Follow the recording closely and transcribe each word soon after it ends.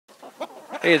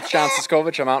Hey, it's John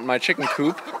Siskovich. I'm out in my chicken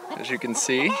coop, as you can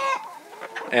see.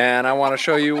 And I want to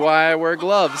show you why I wear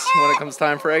gloves when it comes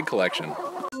time for egg collection.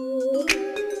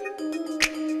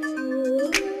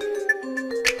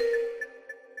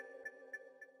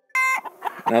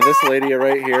 Now this lady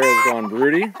right here is going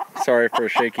broody. Sorry for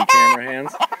shaky camera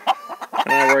hands.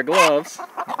 And I wear gloves.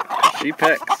 She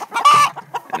pecks.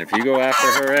 And if you go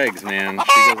after her eggs, man,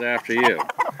 she goes after you.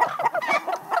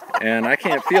 And I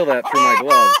can't feel that through my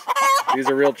gloves. These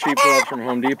are real cheap gloves from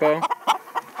Home Depot.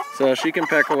 So she can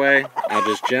peck away. I'll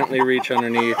just gently reach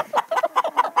underneath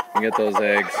and get those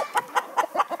eggs.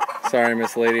 Sorry,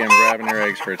 Miss Lady, I'm grabbing your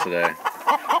eggs for today.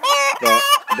 But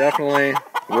definitely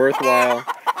worthwhile.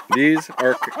 These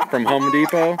are from Home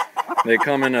Depot. They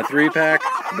come in a 3-pack.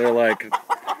 They're like,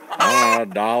 I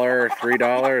don't know, $1,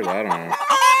 $3, I don't know.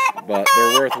 But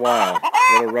they're worthwhile.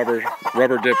 Little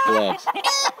rubber dip gloves.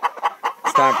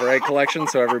 It's time for egg collection,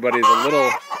 so everybody's a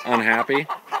little unhappy.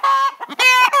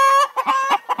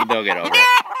 They'll get over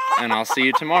it. And I'll see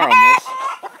you tomorrow, miss.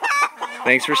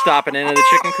 Thanks for stopping into the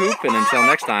chicken coop, and until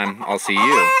next time, I'll see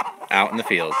you out in the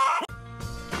field.